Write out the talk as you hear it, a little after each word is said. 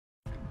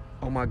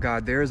Oh my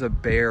God, there's a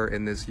bear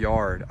in this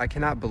yard. I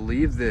cannot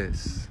believe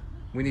this.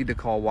 We need to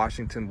call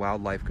Washington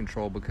Wildlife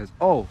Control because,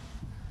 oh,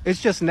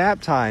 it's just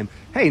nap time.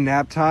 Hey,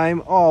 nap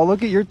time. Oh,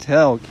 look at your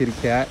tail, kitty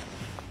cat.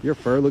 Your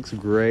fur looks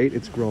great.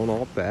 It's grown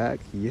all back.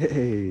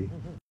 Yay.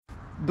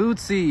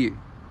 Bootsy,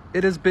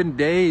 it has been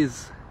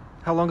days.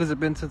 How long has it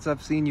been since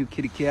I've seen you,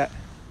 kitty cat?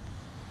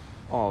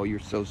 Oh, you're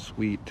so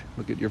sweet.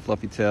 Look at your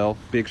fluffy tail.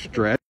 Big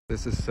stretch.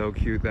 This is so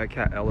cute. That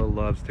cat Ella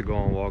loves to go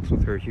on walks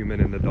with her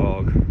human and the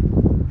dog.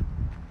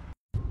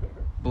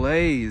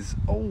 Blaze.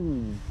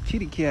 Oh,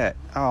 kitty cat.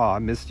 Oh, I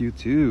missed you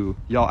too.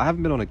 Y'all, I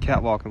haven't been on a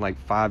catwalk in like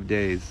 5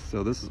 days,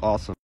 so this is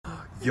awesome.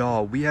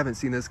 Y'all, we haven't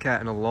seen this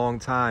cat in a long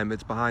time.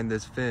 It's behind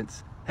this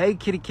fence. Hey,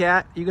 kitty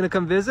cat, you gonna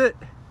come visit?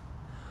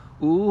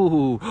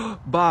 Ooh,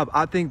 Bob,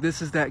 I think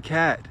this is that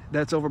cat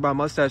that's over by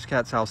Mustache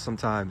Cat's house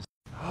sometimes.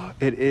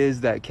 It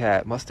is that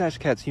cat. Mustache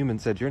Cat's human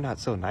said, "You're not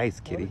so nice,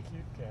 kitty." What a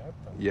cute cat.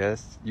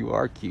 Yes, you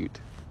are cute.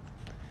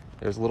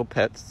 There's little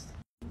pets.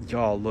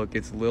 Y'all, look,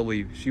 it's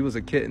Lily. She was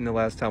a kitten the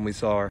last time we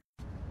saw her.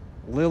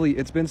 Lily,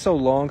 it's been so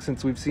long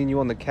since we've seen you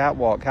on the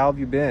catwalk. How have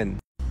you been?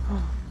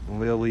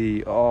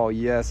 Lily, oh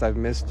yes, I've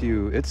missed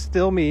you. It's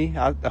still me.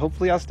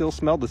 Hopefully I still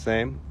smell the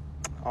same.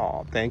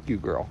 Oh, thank you,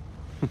 girl.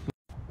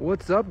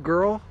 What's up,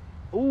 girl?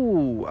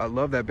 Ooh, I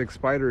love that big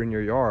spider in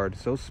your yard.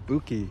 So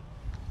spooky.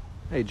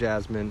 Hey,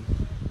 Jasmine.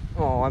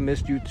 Oh, I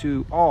missed you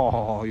too.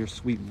 Oh, your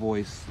sweet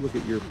voice. Look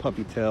at your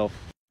puppy tail.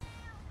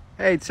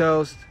 Hey,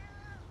 Toast.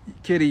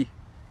 Kitty,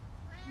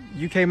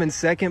 you came in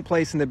second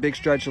place in the Big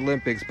Stretch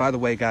Olympics. By the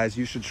way, guys,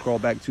 you should scroll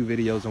back 2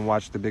 videos and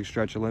watch the Big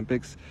Stretch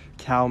Olympics.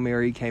 Cal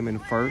Mary came in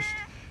first,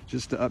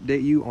 just to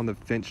update you on the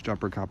fence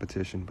jumper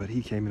competition, but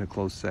he came in a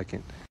close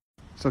second.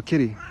 So,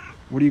 Kitty,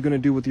 what are you going to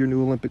do with your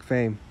new Olympic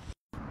fame?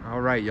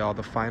 All right, y'all,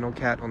 the final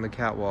cat on the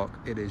catwalk.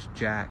 It is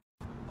Jack.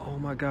 Oh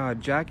my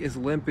God, Jack is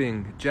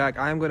limping. Jack,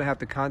 I am going to have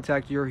to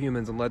contact your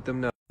humans and let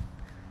them know.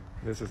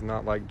 This is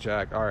not like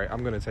Jack. All right,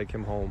 I'm going to take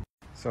him home.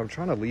 So I'm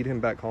trying to lead him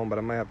back home, but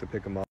I might have to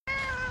pick him up.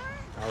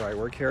 All right,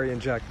 we're carrying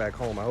Jack back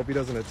home. I hope he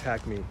doesn't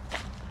attack me.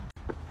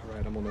 All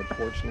right, I'm on the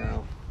porch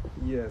now.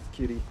 Yes,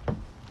 kitty.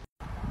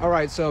 All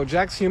right, so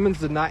Jack's humans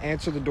did not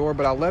answer the door,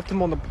 but I left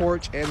him on the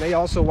porch, and they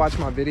also watched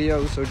my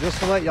videos. So just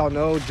to let y'all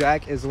know,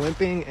 Jack is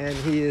limping, and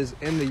he is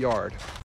in the yard.